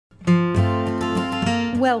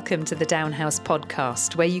Welcome to the Downhouse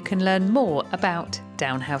podcast, where you can learn more about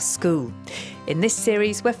Downhouse School. In this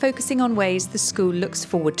series, we're focusing on ways the school looks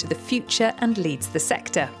forward to the future and leads the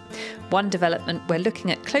sector. One development we're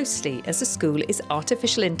looking at closely as a school is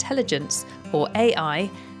artificial intelligence, or AI,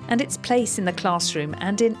 and its place in the classroom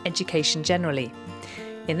and in education generally.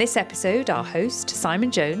 In this episode, our host,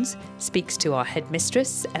 Simon Jones, speaks to our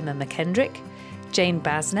headmistress, Emma McKendrick, Jane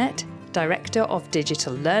Basnett, Director of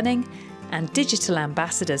Digital Learning, and digital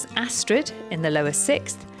ambassadors Astrid in the lower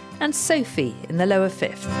 6th and Sophie in the lower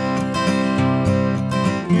 5th.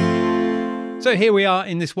 So here we are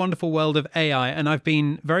in this wonderful world of AI, and I've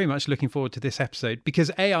been very much looking forward to this episode because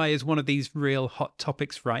AI is one of these real hot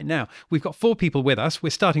topics right now. We've got 4 people with us. We're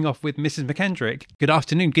starting off with Mrs. McKendrick. Good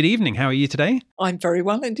afternoon, good evening. How are you today? I'm very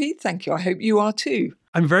well indeed, thank you. I hope you are too.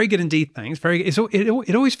 I'm very good indeed, thanks.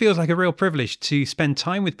 It always feels like a real privilege to spend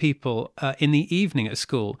time with people in the evening at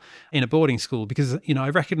school, in a boarding school, because, I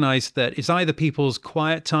recognise that it's either people's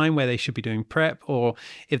quiet time where they should be doing prep, or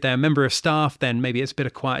if they're a member of staff, then maybe it's a bit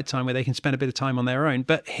of quiet time where they can spend a bit of time on their own.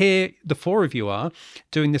 But here, the 4 of you are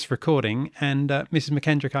doing this recording, and Mrs.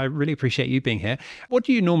 McKendrick, I really appreciate you being here. What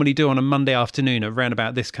do you normally do on a Monday afternoon around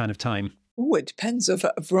about this kind of time? Oh, it depends on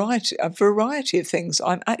a variety of things.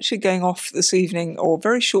 I'm actually going off this evening, or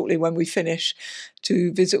very shortly when we finish,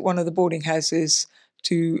 to visit one of the boarding houses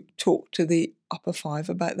to talk to the upper 5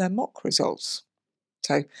 about their mock results.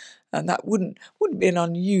 So, and that wouldn't be an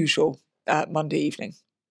unusual Monday evening.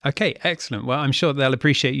 Okay, excellent. Well, I'm sure they'll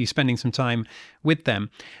appreciate you spending some time with them.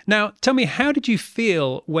 Now, tell me, how did you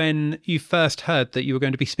feel when you first heard that you were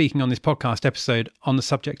going to be speaking on this podcast episode on the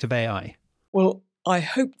subject of AI? Well, I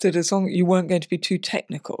hoped that as long as you weren't going to be too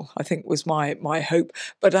technical, I think was my hope.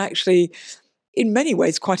 But actually, in many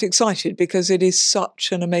ways, quite excited because it is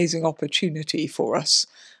such an amazing opportunity for us,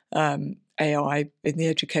 AI in the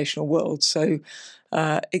educational world. So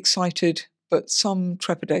excited, but some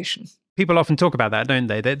trepidation. People often talk about that, don't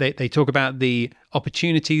they? They talk about the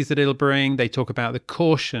opportunities that it'll bring. They talk about the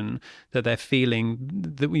caution that they're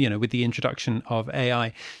feeling, with the introduction of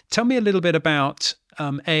AI. Tell me a little bit about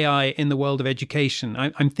AI in the world of education.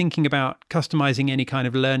 I'm thinking about customizing any kind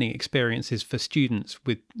of learning experiences for students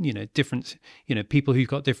with, different, people who've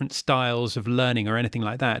got different styles of learning or anything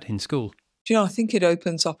like that in school. I think it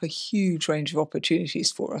opens up a huge range of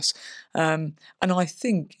opportunities for us. And I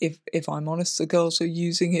think, if I'm honest, the girls are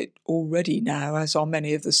using it already now, as are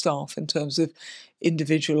many of the staff, in terms of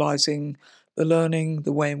individualising the learning,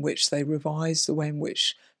 the way in which they revise, the way in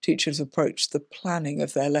which teachers approach the planning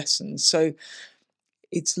of their lessons. So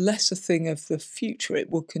it's less a thing of the future. It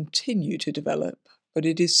will continue to develop, but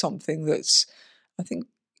it is something that's, I think,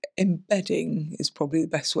 embedding is probably the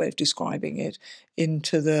best way of describing it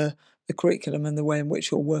into the curriculum and the way in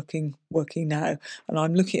which you're working now. And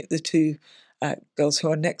I'm looking at the 2 girls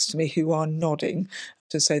who are next to me who are nodding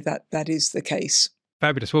to say that that is the case.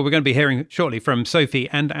 Fabulous. Well, we're going to be hearing shortly from Sophie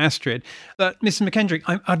and Astrid. But Mrs.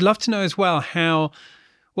 McKendrick, I'd love to know as well how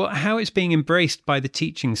it's being embraced by the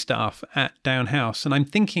teaching staff at Downhouse. And I'm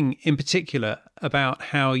thinking in particular about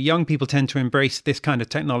how young people tend to embrace this kind of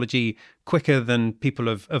technology quicker than people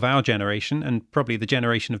of our generation, and probably the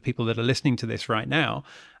generation of people that are listening to this right now,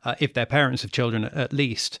 if they're parents of children at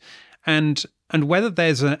least. And whether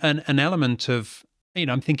there's an element of,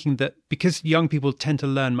 I'm thinking that because young people tend to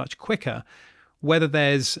learn much quicker, whether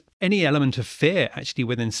there's any element of fear actually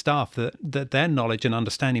within staff that their knowledge and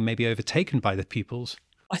understanding may be overtaken by the pupils.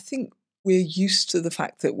 I think we're used to the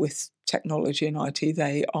fact that with technology and IT,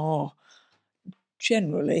 they are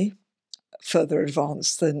generally further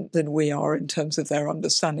advanced than we are in terms of their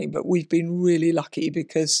understanding. But we've been really lucky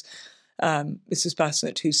because Mrs.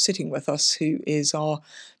 Basnett, who's sitting with us, who is our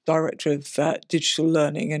Director of Digital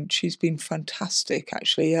Learning, and she's been fantastic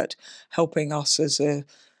actually at helping us as a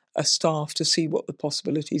staff to see what the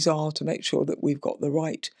possibilities are, to make sure that we've got the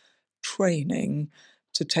right training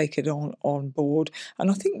to take it on board.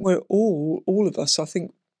 And I think we're all of us, I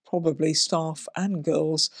think probably staff and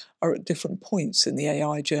girls, are at different points in the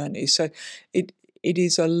AI journey. So it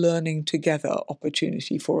is a learning together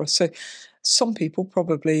opportunity for us. So some people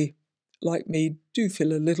probably, like me, do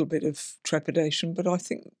feel a little bit of trepidation, but I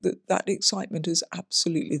think that excitement is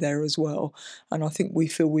absolutely there as well. And I think we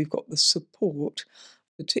feel we've got the support,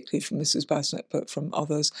 particularly from Mrs. Basnett, but from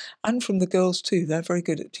others, and from the girls too. They're very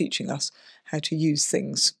good at teaching us how to use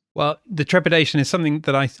things. Well, the trepidation is something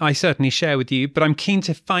that I certainly share with you, but I'm keen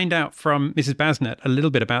to find out from Mrs. Basnett a little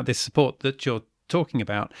bit about this support that you're talking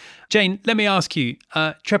about. Jane, let me ask you,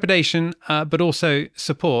 trepidation, but also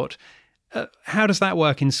support. How does that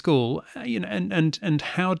work in school? And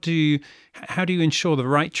how do you ensure the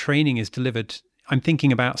right training is delivered? I'm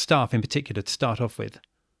thinking about staff in particular to start off with.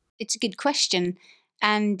 it's a good question.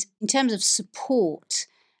 And in terms of support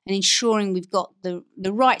and ensuring we've got the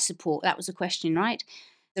right support, that was the question, right?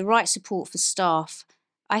 The right support for staff.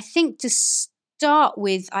 I think to start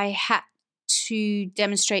with, I had to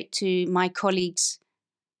demonstrate to my colleagues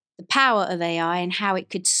the power of AI and how it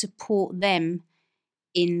could support them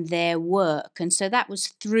in their work. And so that was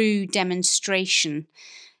through demonstration,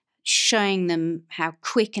 showing them how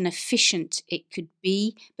quick and efficient it could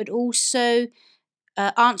be, but also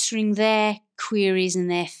answering their queries and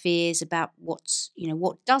their fears about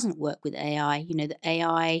what doesn't work with AI. The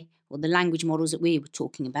AI or the language models that we were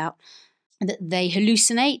talking about, that they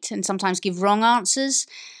hallucinate and sometimes give wrong answers,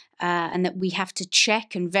 and that we have to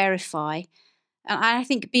check and verify. And I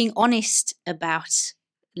think being honest about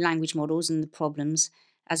language models and the problems,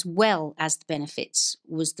 as well as the benefits,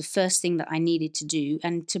 was the first thing that I needed to do.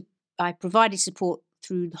 And I provided support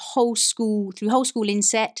through the whole school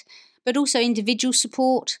inset, but also individual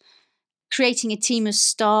support, creating a team of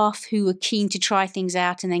staff who were keen to try things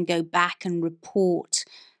out and then go back and report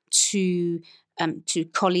to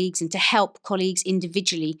colleagues and to help colleagues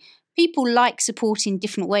individually. People like support in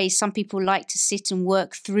different ways. Some people like to sit and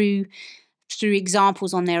work through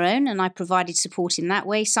examples on their own, and I provided support in that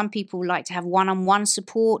way. Some people like to have one-on-one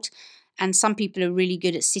support, and some people are really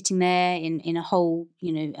good at sitting there in a whole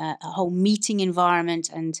meeting environment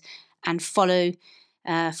and follow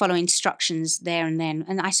instructions there and then.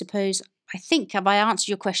 And I think, have I answered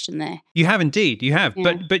your question there? You have indeed, you have.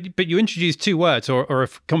 Yeah. But you introduced two words or a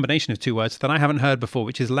combination of two words that I haven't heard before,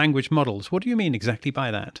 which is language models. What do you mean exactly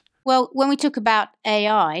by that? Well, when we talk about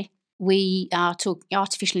AI, we are talking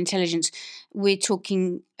artificial intelligence. We're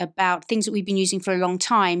talking about things that we've been using for a long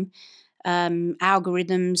time,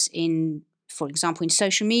 algorithms for example, in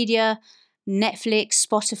social media, Netflix,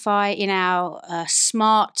 Spotify, in our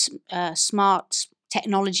smart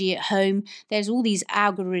technology at home. There's all these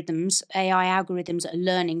algorithms, AI algorithms, that are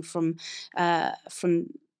learning from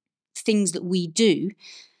things that we do.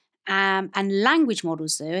 And language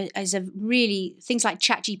models, though, is things like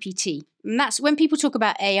ChatGPT. And that's when people talk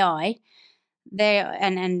about AI there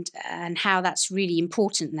and how that's really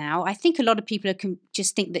important now. I think a lot of people can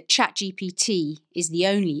just think that ChatGPT is the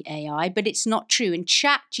only AI, but it's not true. And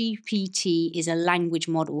ChatGPT is a language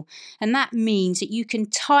model. And that means that you can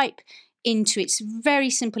type into its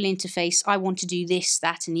very simple interface, I want to do this,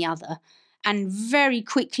 that, and the other. And very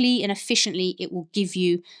quickly and efficiently, it will give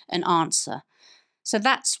you an answer. So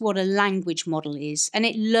that's what a language model is. And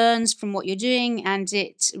it learns from what you're doing, and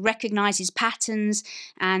it recognizes patterns,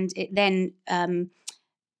 and it then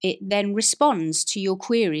responds to your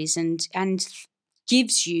queries and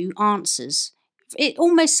gives you answers. It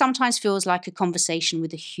almost sometimes feels like a conversation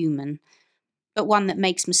with a human, but one that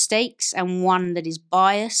makes mistakes and one that is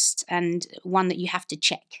biased and one that you have to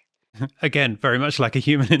check. Again, very much like a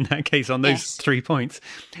human in that case on those Yes. 3 points.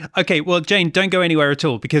 Okay, well, Jane, don't go anywhere at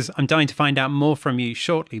all because I'm dying to find out more from you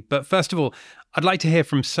shortly. But first of all, I'd like to hear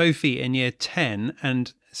from Sophie in year 10.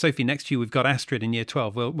 And Sophie, next to you, we've got Astrid in year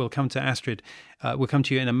 12. We'll come to Astrid. We'll come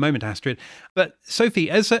to you in a moment, Astrid. But Sophie,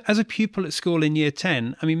 as a pupil at school in year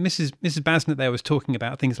 10, I mean, Mrs. Basnett there was talking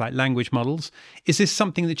about things like language models. Is this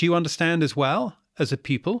something that you understand as well as a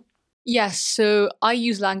pupil? Yes, so I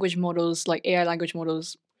use language models, like AI language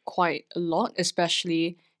models, quite a lot,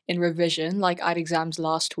 especially in revision. Like I had exams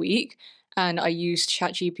last week and I used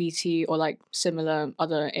ChatGPT or like similar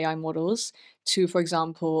other AI models to, for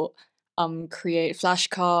example, create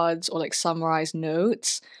flashcards or like summarize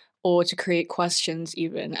notes or to create questions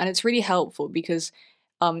even. And it's really helpful because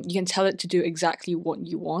you can tell it to do exactly what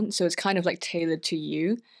you want. So it's kind of like tailored to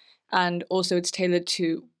you. And also it's tailored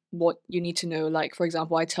to what you need to know. Like, for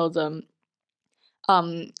example, I tell them,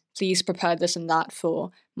 please prepare this and that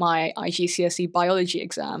for my IGCSE biology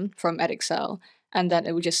exam from Edexcel. And then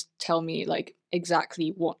it would just tell me like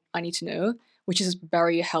exactly what I need to know, which is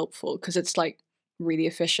very helpful because it's like really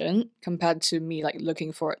efficient compared to me like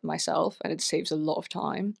looking for it myself, and it saves a lot of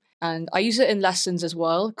time. And I use it in lessons as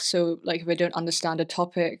well. So like if I don't understand a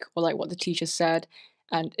topic or like what the teacher said,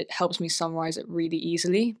 and it helps me summarize it really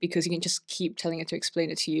easily because you can just keep telling it to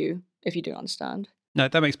explain it to you if you don't understand. No,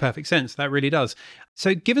 that makes perfect sense. That really does.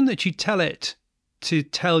 So given that you tell it to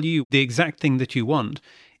tell you the exact thing that you want,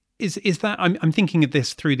 is that, I'm thinking of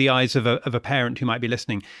this through the eyes of a parent who might be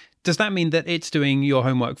listening. Does that mean that it's doing your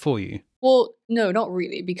homework for you? Well, no, not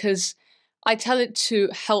really, because I tell it to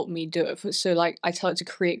help me do it. So like I tell it to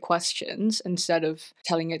create questions instead of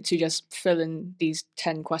telling it to just fill in these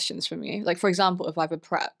 10 questions for me. Like for example, if I have a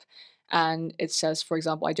prep and it says, for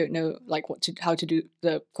example, I don't know like how to do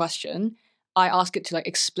the question, I ask it to like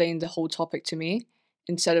explain the whole topic to me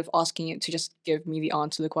instead of asking it to just give me the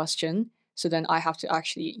answer to the question. So then I have to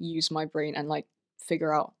actually use my brain and like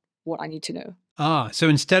figure out what I need to know. So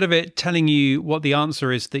instead of it telling you what the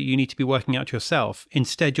answer is that you need to be working out yourself,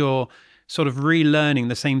 instead you're sort of relearning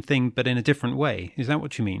the same thing, but in a different way. Is that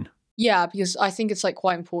what you mean? Yeah, because I think it's like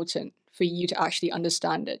quite important for you to actually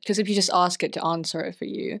understand it. Because if you just ask it to answer it for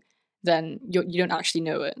you, then you don't actually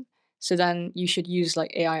know it. So then you should use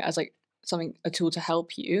like AI as like a tool to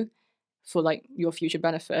help you for like your future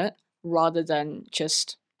benefit, rather than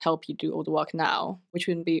just help you do all the work now, which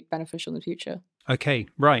wouldn't be beneficial in the future. Okay,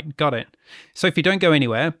 right, got it. Sophie, don't go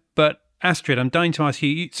anywhere. But Astrid, I'm dying to ask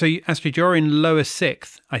you. So Astrid, you're in lower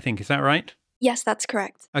sixth, I think. Is that right? Yes, that's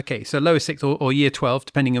correct. Okay, so lower sixth or year 12,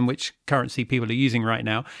 depending on which currency people are using right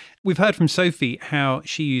now. We've heard from Sophie how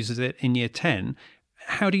she uses it in year 10.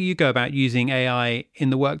 How do you go about using AI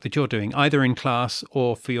in the work that you're doing, either in class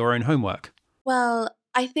or for your own homework? Well,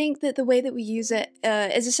 I think that the way that we use it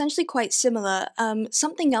is essentially quite similar.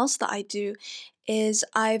 Something else that I do is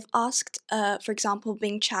I've asked, for example,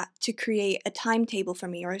 Bing Chat to create a timetable for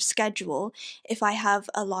me or a schedule if I have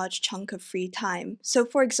a large chunk of free time. So,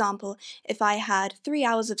 for example, if I had 3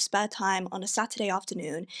 hours of spare time on a Saturday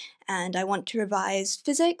afternoon and I want to revise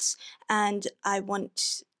physics and I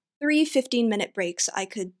want 3 15-minute breaks, I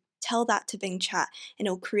could tell that to Bing Chat and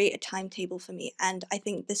it'll create a timetable for me. And I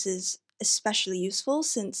think this is especially useful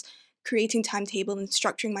since creating timetable and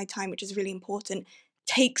structuring my time, which is really important,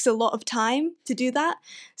 takes a lot of time to do that.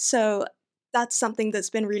 So that's something that's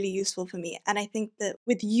been really useful for me. And I think that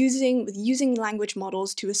with using language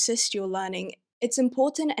models to assist your learning, it's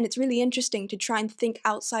important and it's really interesting to try and think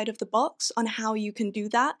outside of the box on how you can do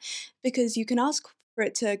that, because you can ask for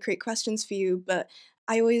it to create questions for you, but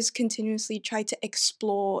I always continuously try to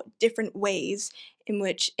explore different ways in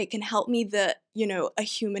which it can help me that, a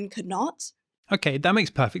human could not. Okay, that makes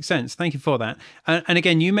perfect sense. Thank you for that. And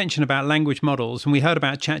again, you mentioned about language models, and we heard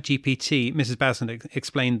about ChatGPT. Mrs. Basnett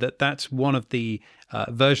explained that that's one of the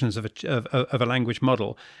versions of a language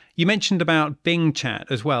model. You mentioned about Bing Chat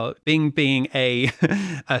as well, Bing being a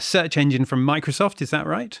search engine from Microsoft. Is that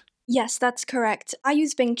right? Yes, that's correct. I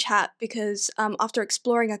use Bing Chat because after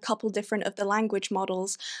exploring a couple different of the language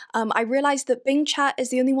models, I realized that Bing Chat is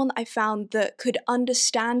the only one that I found that could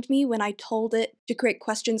understand me when I told it to create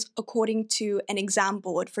questions according to an exam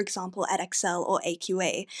board, for example, Edexcel or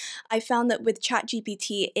AQA. I found that with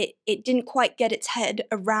ChatGPT, it didn't quite get its head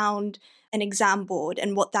around an exam board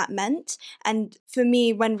and what that meant. And for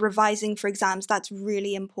me, when revising for exams, that's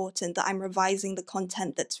really important that I'm revising the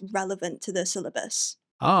content that's relevant to the syllabus.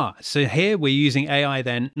 So here we're using AI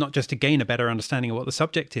then, not just to gain a better understanding of what the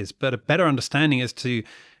subject is, but a better understanding as to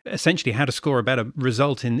essentially how to score a better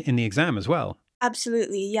result in the exam as well.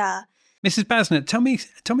 Absolutely, yeah. Mrs. Basnett,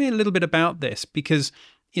 tell me a little bit about this, because,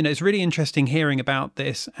 it's really interesting hearing about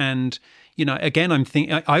this. And, again,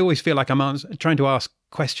 I always feel like I'm trying to ask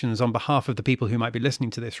questions on behalf of the people who might be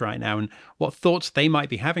listening to this right now and what thoughts they might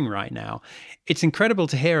be having right now. It's incredible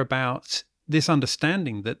to hear about this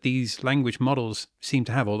understanding that these language models seem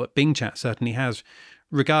to have, or that Bing Chat certainly has,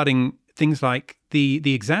 regarding things like the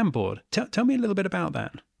exam board. Tell me a little bit about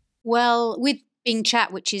that. Well, with Bing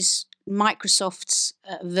Chat, which is Microsoft's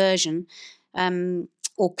version,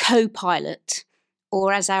 or Copilot,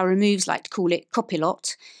 or as our removes like to call it,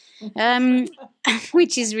 Copilot,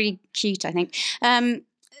 which is really cute, I think. That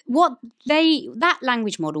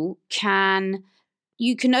language model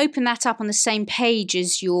you can open that up on the same page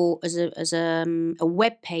as a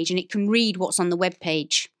web page, and it can read what's on the web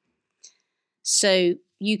page. So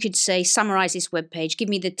you could say, summarize this web page, give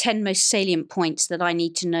me the 10 most salient points that I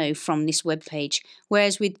need to know from this web page.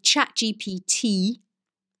 Whereas with ChatGPT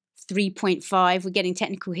 3.5, we're getting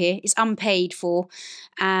technical here, it's unpaid for,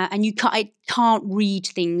 and it can't read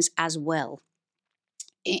things as well.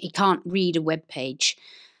 It can't read a web page.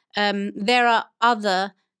 There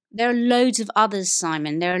are loads of others,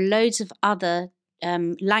 Simon. There are loads of other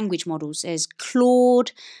language models. There's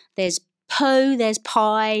Claude, there's Poe, there's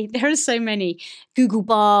Pi. There are so many. Google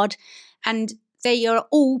Bard, and they are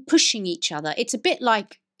all pushing each other. It's a bit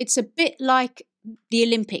like the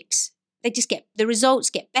Olympics. The results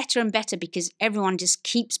get better and better because everyone just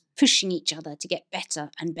keeps pushing each other to get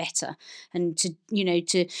better and better, and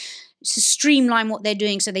to streamline what they're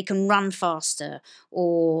doing so they can run faster,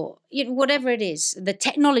 or whatever it is. The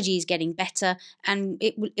technology is getting better, and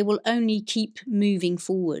it will only keep moving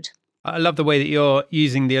forward. I love the way that you're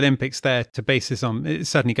using the Olympics there to base this on. It's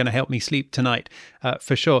certainly going to help me sleep tonight,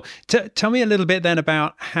 for sure. Tell me a little bit then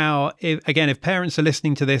about how, if parents are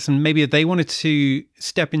listening to this and maybe they wanted to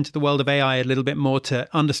step into the world of AI a little bit more to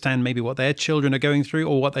understand maybe what their children are going through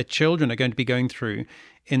or what their children are going to be going through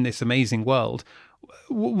in this amazing world,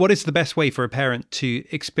 what is the best way for a parent to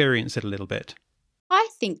experience it a little bit? I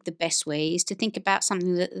think the best way is to think about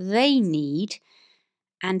something that they need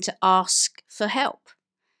and to ask for help.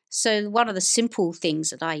 So one of the simple things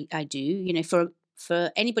that I do,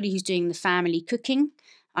 for anybody who's doing the family cooking,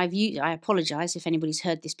 I apologize if anybody's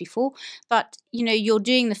heard this before, but you're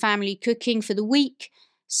doing the family cooking for the week.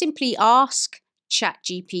 Simply ask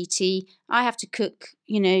ChatGPT. I have to cook,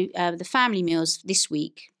 the family meals this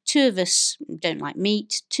week. 2 of us don't like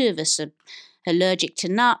meat. 2 of us are allergic to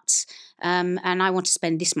nuts, and I want to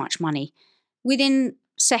spend this much money. Within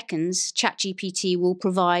seconds, ChatGPT will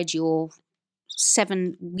provide your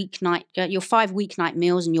 5 weeknight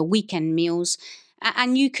meals and your weekend meals.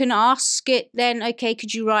 And you can ask it then, okay,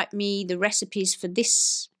 could you write me the recipes for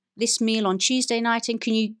this meal on Tuesday night? And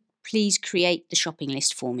can you please create the shopping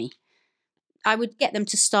list for me? I would get them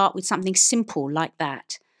to start with something simple like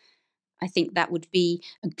that. I think that would be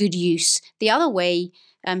a good use. The other way,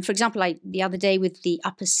 for example, the other day with the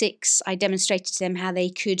upper 6, I demonstrated to them how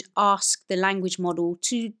they could ask the language model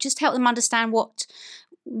to just help them understand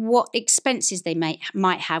what expenses they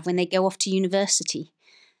might have when they go off to university.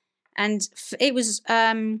 And it was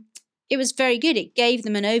very good. It gave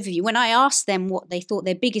them an overview. When I asked them what they thought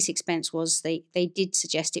their biggest expense was, they did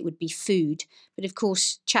suggest it would be food. But of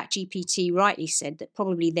course, ChatGPT rightly said that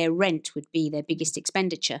probably their rent would be their biggest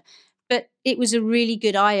expenditure. But it was a really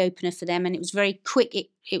good eye-opener for them, and it was very quick.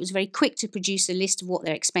 It was very quick to produce a list of what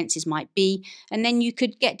their expenses might be, and then you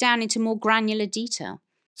could get down into more granular detail.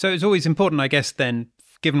 So it's always important, I guess, then,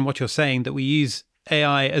 given what you're saying, that we use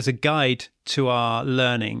AI as a guide to our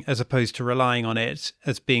learning as opposed to relying on it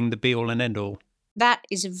as being the be-all and end-all. That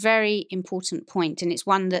is a very important point, and it's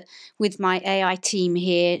one that with my AI team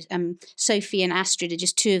here, Sophie and Astrid are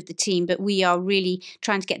just 2 of the team, but we are really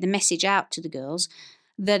trying to get the message out to the girls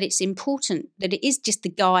that it's important, that it is just the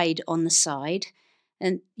guide on the side,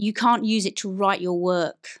 and you can't use it to write your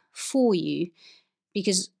work for you,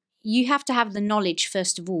 because you have to have the knowledge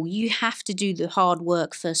first of all. You have to do the hard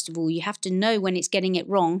work first of all. You have to know when it's getting it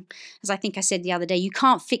wrong. As I think I said the other day, you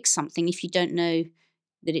can't fix something if you don't know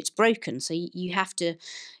that it's broken. So you have to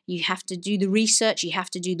do the research, you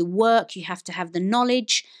have to do the work, you have to have the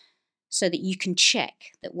knowledge so that you can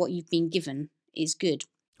check that what you've been given is good.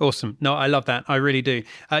 Awesome. No, I love that. I really do.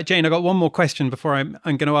 Jane, I got one more question before I'm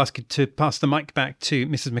going to ask you to pass the mic back to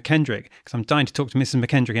Mrs. McKendrick, because I'm dying to talk to Mrs.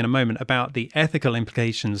 McKendrick in a moment about the ethical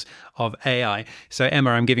implications of AI. So, Emma,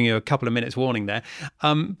 I'm giving you a couple of minutes warning there.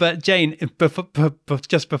 But Jane,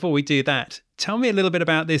 just before we do that, tell me a little bit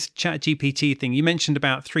about this ChatGPT thing. You mentioned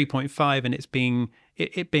about 3.5 and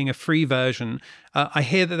it being a free version. I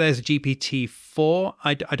hear that there's a GPT-4.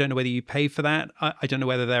 I don't know whether you pay for that. I don't know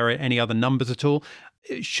whether there are any other numbers at all.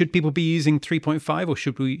 Should people be using 3.5 or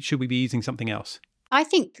should we be using something else? I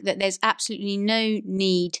think that there's absolutely no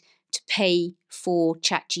need to pay for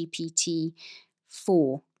ChatGPT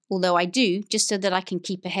 4, although I do, just so that I can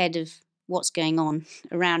keep ahead of what's going on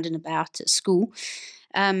around and about at school.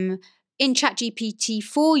 In ChatGPT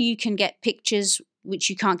 4, you can get pictures which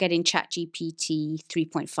you can't get in ChatGPT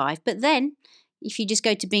 3.5. But then, if you just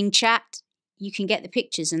go to Bing Chat, you can get the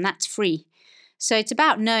pictures, and that's free. So it's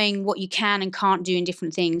about knowing what you can and can't do in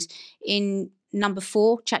different things. In number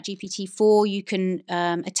 4, ChatGPT 4, you can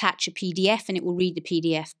attach a PDF and it will read the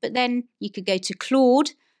PDF. But then you could go to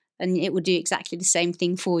Claude and it will do exactly the same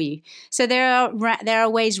thing for you. So there are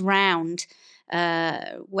ways round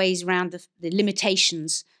the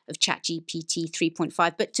limitations of ChatGPT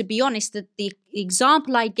 3.5. But to be honest, the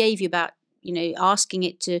example I gave you about asking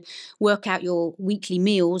it to work out your weekly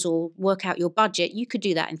meals or work out your budget, you could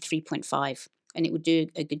do that in 3.5. And it would do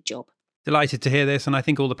a good job. Delighted to hear this, and I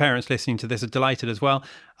think all the parents listening to this are delighted as well.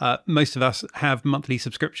 Most of us have monthly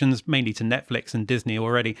subscriptions, mainly to Netflix and Disney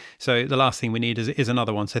already, so the last thing we need is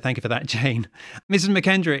another one. So thank you for that, Jane. Mrs.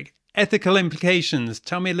 McKendrick, ethical implications.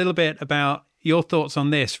 Tell me a little bit about your thoughts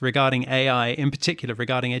on this regarding AI, in particular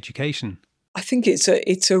regarding education. I think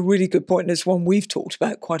it's a really good point, and it's one we've talked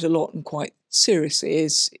about quite a lot and quite seriously.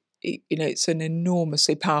 It's an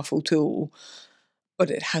enormously powerful tool. But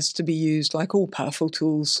it has to be used, like all powerful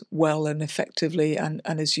tools, well and effectively, and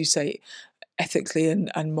as you say, ethically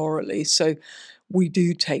and morally. So we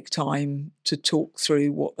do take time to talk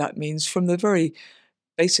through what that means from the very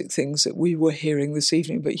basic things that we were hearing this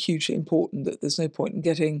evening, but hugely important that there's no point in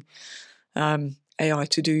getting AI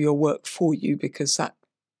to do your work for you, because that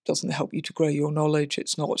doesn't help you to grow your knowledge.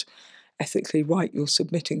 It's not ethically right. You're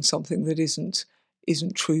submitting something that isn't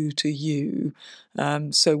true to you.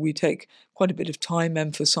 So we take quite a bit of time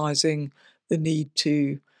emphasising the need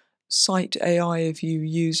to cite AI if you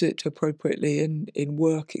use it appropriately in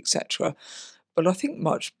work, etc. But I think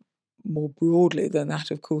much more broadly than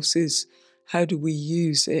that, of course, is how do we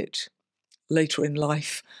use it later in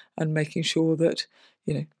life, and making sure that,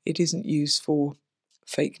 it isn't used for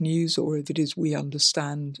fake news, or if it is, we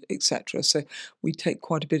understand, etc. So we take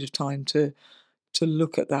quite a bit of time to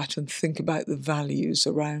look at that and think about the values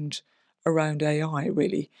around AI,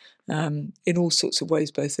 really, in all sorts of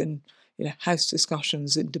ways, both in house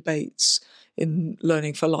discussions, in debates, in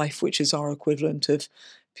Learning for Life, which is our equivalent of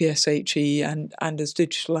PSHE, and as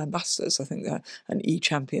digital ambassadors, I think that, and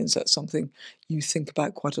e-champions, that's something you think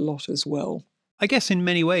about quite a lot as well. I guess in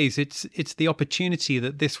many ways it's the opportunity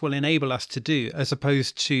that this will enable us to do, as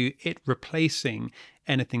opposed to it replacing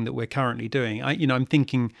anything that we're currently doing. I'm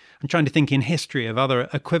trying to think in history of other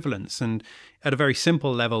equivalents, and at a very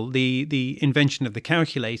simple level, the invention of the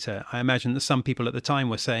calculator. I imagine that some people at the time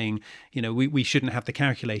were saying, we shouldn't have the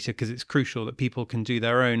calculator because it's crucial that people can do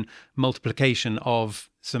their own multiplication of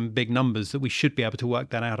some big numbers, that we should be able to work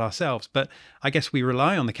that out ourselves. But I guess we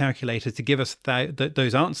rely on the calculator to give us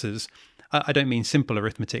those answers. I don't mean simple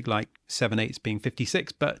arithmetic like 7 8s being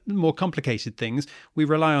 56, but more complicated things. We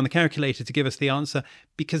rely on the calculator to give us the answer,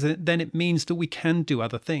 because then it means that we can do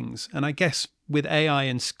other things. And I guess with AI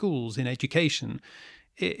in schools, in education,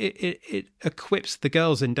 it equips the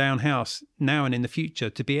girls in Down House now and in the future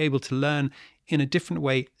to be able to learn in a different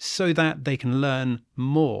way, so that they can learn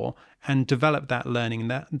more and develop that learning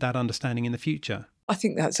and that understanding in the future. I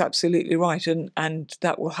think that's absolutely right, and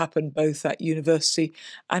that will happen both at university,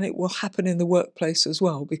 and it will happen in the workplace as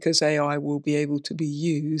well, because AI will be able to be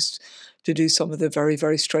used to do some of the very,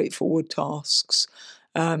 very straightforward tasks,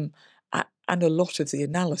 and a lot of the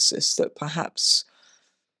analysis that perhaps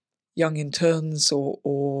young interns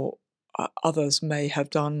or others may have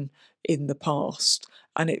done in the past,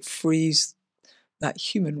 and it frees that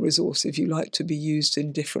human resource, if you like, to be used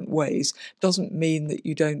in different ways. Doesn't mean that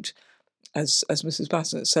you don't, as Mrs.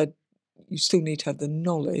 Bassnett said, you still need to have the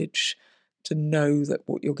knowledge to know that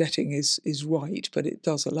what you're getting is right, but it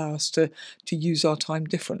does allow us to use our time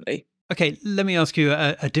differently. Okay, let me ask you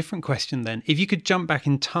a different question then. If you could jump back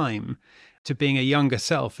in time to being a younger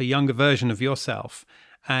self, a younger version of yourself,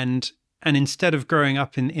 and instead of growing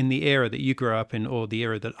up in the era that you grew up in, or the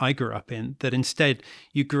era that I grew up in, that instead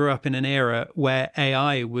you grew up in an era where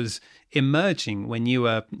AI was emerging when you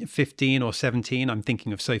were 15 or 17. I'm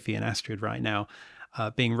thinking of Sophie and Astrid right now,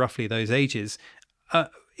 being roughly those ages.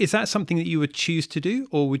 Is that something that you would choose to do,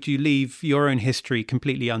 or would you leave your own history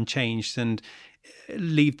completely unchanged and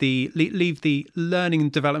leave the learning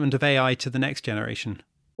and development of AI to the next generation?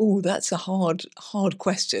 Oh, that's a hard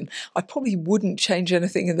question. I probably wouldn't change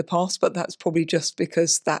anything in the past, but that's probably just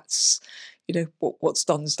because that's, what's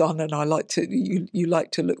done's done, and I like to, you like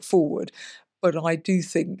to look forward. But I do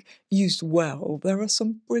think, used well, there are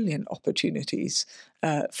some brilliant opportunities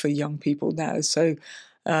for young people now. So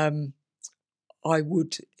I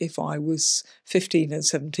would, if I was 15 and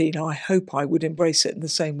 17, I hope I would embrace it in the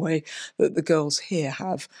same way that the girls here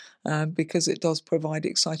have, because it does provide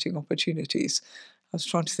exciting opportunities. I was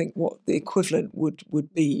trying to think what the equivalent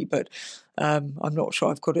would be, but I'm not sure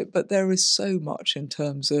I've got it. But there is so much in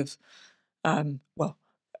terms of,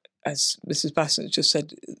 as Mrs. Bassnett just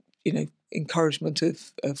said, encouragement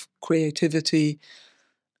of creativity.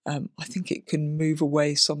 I think it can move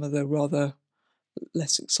away some of the rather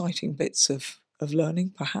less exciting bits of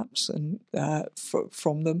learning, perhaps, and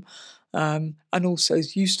from them. And also,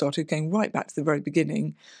 as you started going right back to the very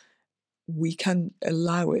beginning, we can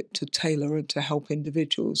allow it to tailor and to help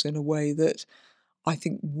individuals in a way that I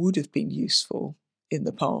think would have been useful in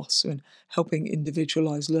the past. And helping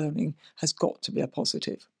individualised learning has got to be a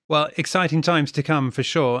positive. Well, exciting times to come for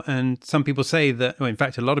sure. And some people say that, well, in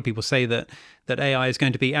fact, a lot of people say that AI is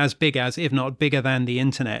going to be as big as, if not bigger than, the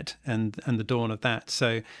internet and the dawn of that.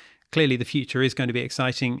 So clearly the future is going to be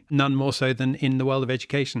exciting, none more so than in the world of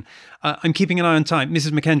education. I'm keeping an eye on time.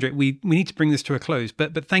 Mrs. McKendrick, we need to bring this to a close,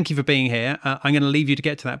 but thank you for being here. I'm going to leave you to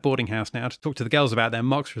get to that boarding house now to talk to the girls about their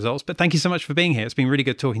mocks results, but thank you so much for being here. It's been really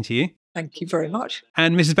good talking to you. Thank you very much.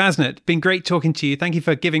 And Mrs. Bassnett, been great talking to you. Thank you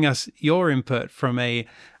for giving us your input from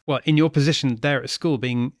in your position there at school,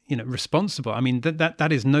 being, responsible. I mean,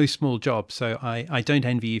 that is no small job. So I don't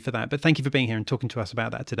envy you for that. But thank you for being here and talking to us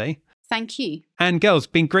about that today. Thank you. And girls,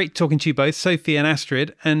 been great talking to you both, Sophie and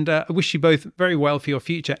Astrid. And I wish you both very well for your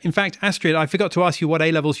future. In fact, Astrid, I forgot to ask you what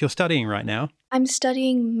A-levels you're studying right now. I'm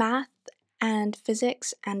studying math and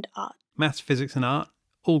physics and art. Maths, physics and art.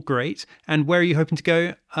 All great. And where are you hoping to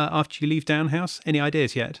go after you leave Down House? Any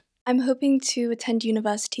ideas yet? I'm hoping to attend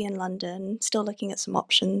university in London, still looking at some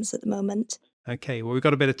options at the moment. Okay, well, we've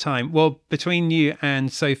got a bit of time. Well, between you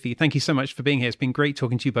and Sophie, thank you so much for being here. It's been great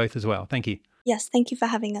talking to you both as well. Thank you. Yes, thank you for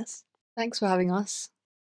having us. Thanks for having us.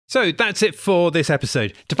 So that's it for this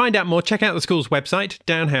episode. To find out more, check out the school's website,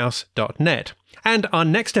 downhouse.net. And our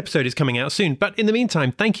next episode is coming out soon. But in the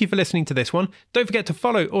meantime, thank you for listening to this one. Don't forget to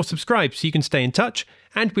follow or subscribe so you can stay in touch.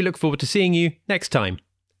 And we look forward to seeing you next time.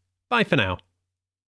 Bye for now.